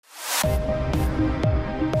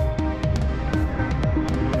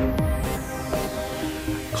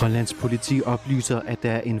Grønlands politi oplyser, at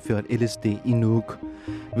der er indført LSD i Nuuk.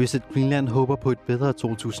 Visit Greenland håber på et bedre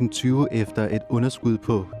 2020 efter et underskud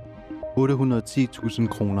på 810.000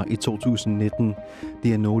 kroner i 2019.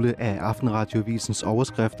 Det er nogle af Aften Radioavisens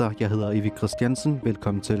overskrifter. Jeg hedder Evie Christiansen.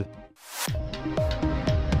 Velkommen til.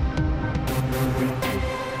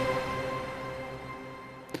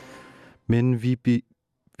 Men vi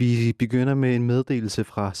begynder med en meddelelse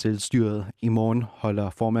fra selvstyret. I morgen holder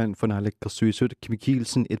formanden for Naalakkersuisut, Kim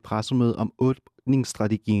Kielsen, et pressemøde om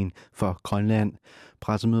åbningsstrategien for Grønland.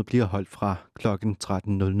 Pressemødet bliver holdt fra kl.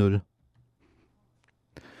 13.00.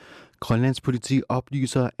 Grønlands politi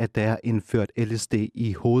oplyser, at der er indført LSD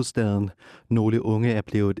i hovedstaden. Nogle unge er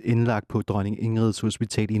blevet indlagt på Dronning Ingrids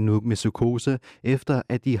Hospital i Nuuk med psykose, efter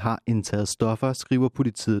at de har indtaget stoffer, skriver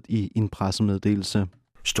politiet i en pressemeddelelse.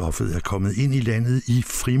 Stoffet er kommet ind i landet i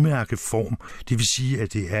frimærkeform, det vil sige,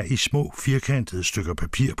 at det er i små firkantede stykker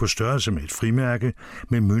papir på størrelse med et frimærke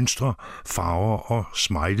med mønstre, farver og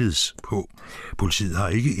smileys på. Politiet har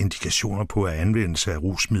ikke indikationer på, at anvendelse af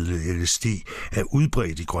rusmidlet LSD er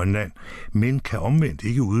udbredt i Grønland, men kan omvendt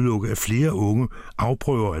ikke udelukke, at flere unge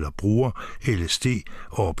afprøver eller bruger LSD,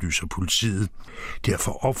 og oplyser politiet.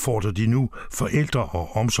 Derfor opfordrer de nu forældre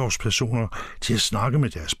og omsorgspersoner til at snakke med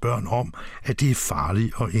deres børn om, at det er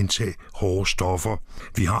farligt at indtage hårde stoffer.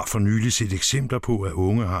 Vi har for nylig set eksempler på, at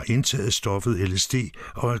unge har indtaget stoffet LSD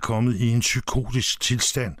og er kommet i en psykotisk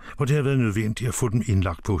tilstand, hvor det har været nødvendigt at få dem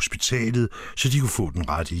indlagt på hospitalet, så de kunne få den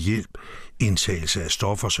rette hjælp. Indtagelse af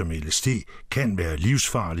stoffer som LSD kan være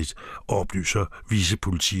livsfarligt, oplyser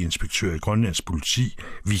vicepolitiinspektør i Grønlands politi,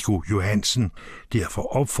 Viggo Johansen.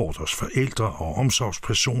 Derfor opfordres forældre og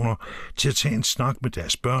omsorgspersoner til at tage en snak med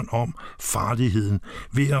deres børn om farligheden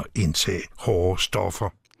ved at indtage hårde stoffer.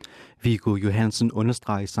 Viggo Johansen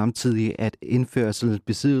understreger samtidig, at indførsel,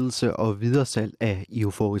 besiddelse og videresalg af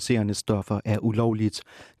euforiserende stoffer er ulovligt.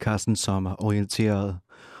 Carsten Sommer orienteret.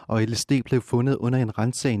 Og LSD blev fundet under en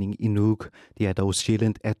ransagning i Nuuk. Det er dog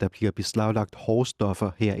sjældent, at der bliver beslaglagt hårde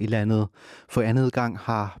stoffer her i landet. For andet gang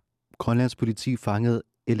har Grønlands politi fanget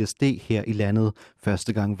LSD her i landet.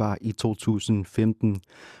 Første gang var i 2015.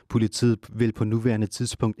 Politiet vil på nuværende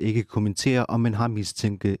tidspunkt ikke kommentere, om man har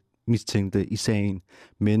mistænkte i sagen.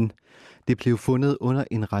 Men det blev fundet under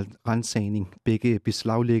en ransagning. Begge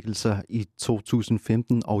beslaglæggelser i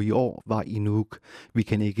 2015 og i år var i Nuuk. Vi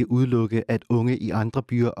kan ikke udelukke, at unge i andre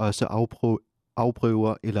byer også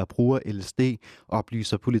afprøver eller bruger LSD,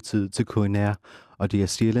 oplyser politiet til KNR. Og det er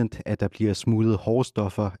sjældent, at der bliver smuglet hårde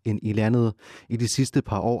stoffer ind i landet. I de sidste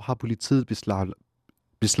par år har politiet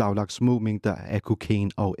beslaglagt små mængder af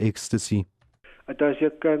kokain og ecstasy.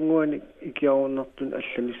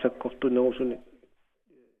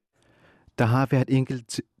 Der har været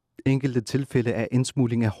enkelte tilfælde af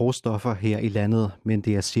indsmugling af hårde stoffer her i landet, men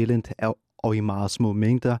det er sjældent og i meget små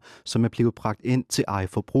mængder, som er blevet bragt ind til eget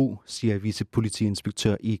forbrug, siger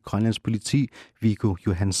vicepolitiinspektør i Grønlands politi, Viggo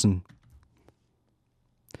Johansen.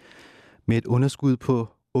 Med et underskud på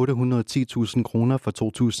 810.000 kroner for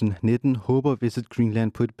 2019 håber Visit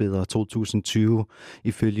Greenland på et bedre 2020.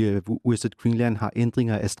 Ifølge Visit Greenland har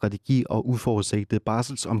ændringer af strategi og uforudsete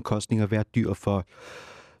barselsomkostninger været dyr for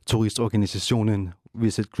turistorganisationen.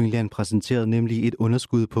 Visit Greenland præsenterede nemlig et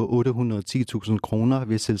underskud på 810.000 kroner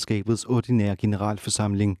ved selskabets ordinære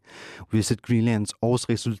generalforsamling. Visit Greenlands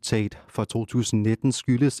årsresultat for 2019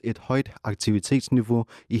 skyldes et højt aktivitetsniveau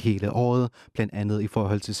i hele året, blandt andet i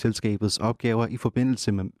forhold til selskabets opgaver i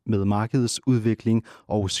forbindelse med markedets udvikling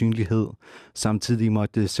og synlighed. Samtidig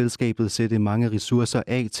måtte selskabet sætte mange ressourcer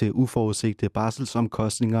af til uforudsete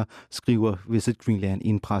barselsomkostninger, skriver Visit Greenland i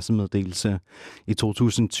en pressemeddelelse. I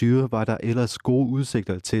 2020 var der ellers gode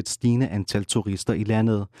udsigter til et stigende antal turister i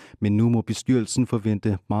landet, men nu må bestyrelsen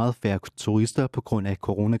forvente meget færre turister på grund af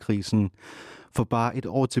coronakrisen. For bare et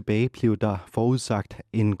år tilbage blev der forudsagt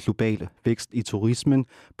en global vækst i turismen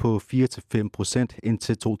på 4-5%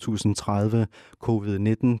 indtil 2030.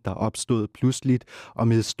 Covid-19, der opstod pludseligt og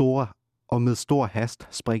med stor hast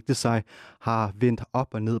spredte sig, har vendt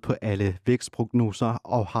op og ned på alle vækstprognoser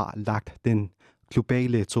og har lagt den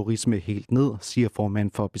globale turisme helt ned, siger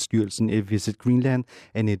formand for bestyrelsen i Visit Greenland,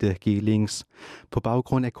 Annette G. Lings. På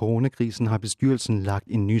baggrund af coronakrisen har bestyrelsen lagt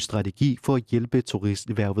en ny strategi for at hjælpe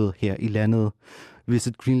turistværvet her i landet.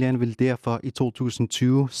 Visit Greenland vil derfor i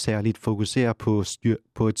 2020 særligt fokusere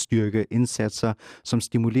på at styrke indsatser, som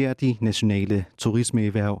stimulerer de nationale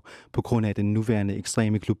turismeerhverv. På grund af den nuværende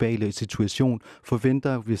ekstreme globale situation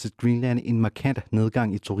forventer Visit Greenland en markant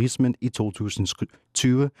nedgang i turismen i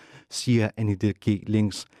 2020, siger Annette G.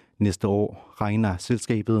 Lings. Næste år regner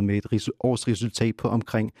selskabet med et årsresultat på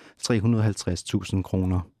omkring 350.000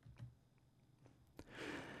 kroner.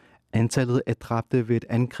 Antallet af dræbte ved et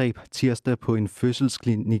angreb tirsdag på en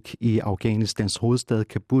fødselsklinik i Afghanistans hovedstad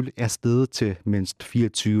Kabul er steget til mindst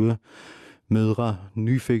 24. Mødre,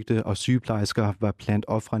 nyfødte og sygeplejersker var blandt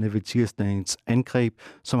ofrene ved tirsdagens angreb,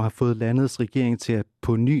 som har fået landets regering til at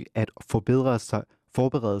på ny at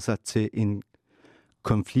forberede sig til en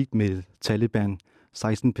konflikt med Taliban.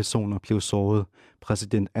 16 personer blev såret.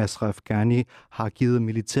 Præsident Ashraf Ghani har givet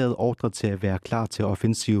militæret ordre til at være klar til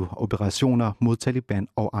offensive operationer mod Taliban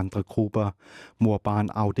og andre grupper.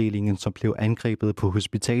 Mor-barn-afdelingen, som blev angrebet på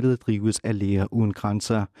hospitalet, drives af Læger Uden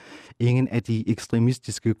Grænser. Ingen af de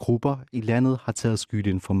ekstremistiske grupper i landet har taget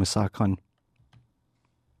skylden for massakren.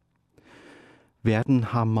 Verden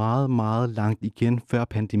har meget langt igen, før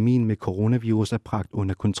pandemien med coronavirus er bragt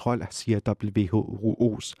under kontrol, siger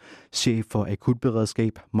WHO's chef for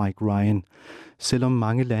akutberedskab Mike Ryan. Selvom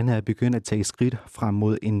mange lande er begyndt at tage skridt frem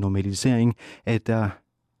mod en normalisering, er der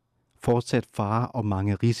fortsat fare og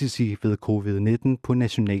mange risici ved covid-19 på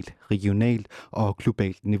nationalt, regionalt og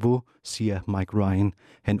globalt niveau, siger Mike Ryan.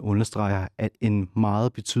 Han understreger, at en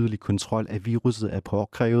meget betydelig kontrol af viruset er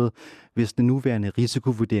påkrævet, hvis den nuværende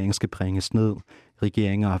risikovurdering skal bringes ned.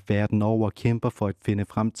 Regeringer verden over kæmper for at finde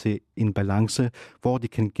frem til en balance, hvor de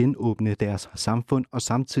kan genåbne deres samfund og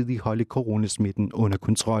samtidig holde coronasmitten under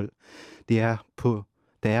kontrol. Der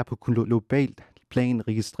er på globalt plan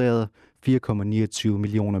registreret 4,29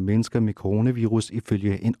 millioner mennesker med coronavirus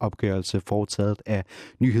ifølge en opgørelse foretaget af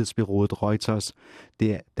nyhedsbureauet Reuters.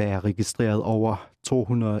 Der er registreret over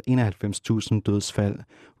 291.000 dødsfald.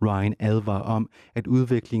 Ryan advarer om, at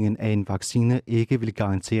udviklingen af en vaccine ikke vil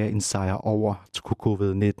garantere en sejr over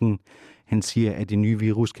covid-19. Han siger, at det nye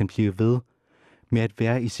virus kan blive ved med at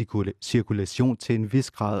være i cirkulation til en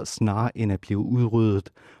vis grad snarere end at blive udryddet.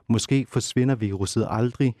 Måske forsvinder viruset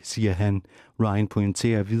aldrig, siger han. Ryan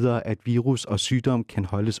pointerer videre, at virus og sygdom kan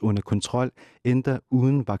holdes under kontrol, endda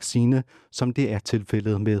uden vaccine, som det er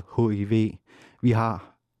tilfældet med HIV. Vi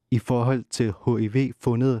har i forhold til HIV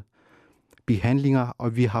fundet behandlinger,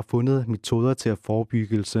 og vi har fundet metoder til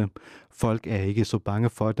forebyggelse. Folk er ikke så bange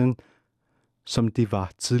for den, som det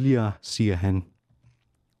var tidligere, siger han.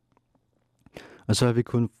 Og så er vi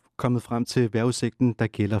kun kommet frem til vejrudsigten, der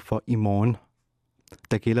gælder for i morgen.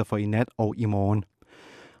 Der gælder for i nat og i morgen.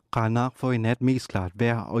 Rannar for i nat mest klart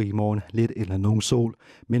vejr, og i morgen lidt eller nogen sol,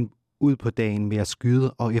 men ud på dagen mere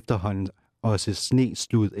skyde og efterhånden også sne,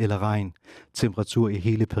 slud eller regn. Temperatur i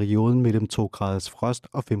hele perioden mellem 2 graders frost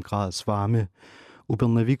og 5 graders varme.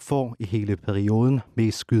 Upernavik får i hele perioden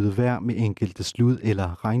mest skyde vejr med enkelte slud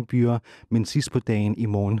eller regnbyer, men sidst på dagen i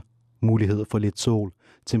morgen mulighed for lidt sol.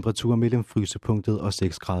 Temperatur mellem frysepunktet og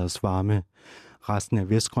 6 graders varme. Resten af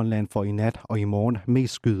Vestgrønland får i nat og i morgen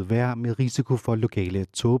mest skyet vejr med risiko for lokale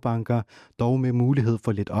togbanker, dog med mulighed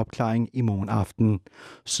for lidt opklaring i morgen aften.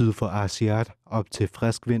 Syd for Asiat op til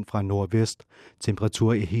frisk vind fra nordvest.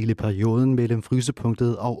 Temperatur i hele perioden mellem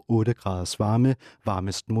frysepunktet og 8 graders varme,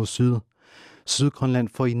 varmest mod syd. Sydgrønland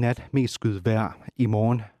får i nat mest skyet vejr. I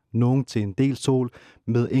morgen nogen til en del sol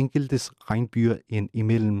med enkelte regnbyer ind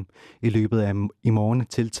imellem. I løbet af i morgen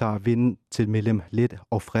tiltager vinden til mellem let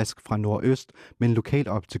og frisk fra nordøst, men lokalt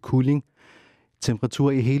op til kuling.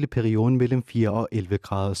 Temperatur i hele perioden mellem 4 og 11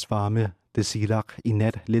 graders varme. Det siger i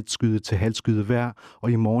nat let skyet til halvskyet vejr,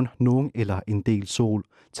 og i morgen nogen eller en del sol.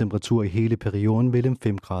 Temperatur i hele perioden mellem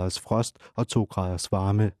 5 graders frost og 2 graders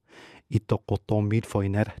varme. I Dokkortormit får i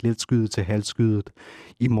nat let skyet til halvskydet.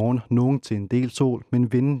 I morgen nogen til en del sol,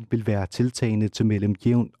 men vinden vil være tiltagende til mellem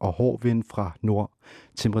jævn og hård vind fra nord.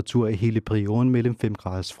 Temperatur i hele perioden mellem 5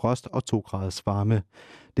 graders frost og 2 graders varme.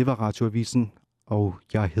 Det var Radioavisen, og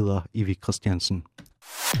jeg hedder Ivik Christiansen.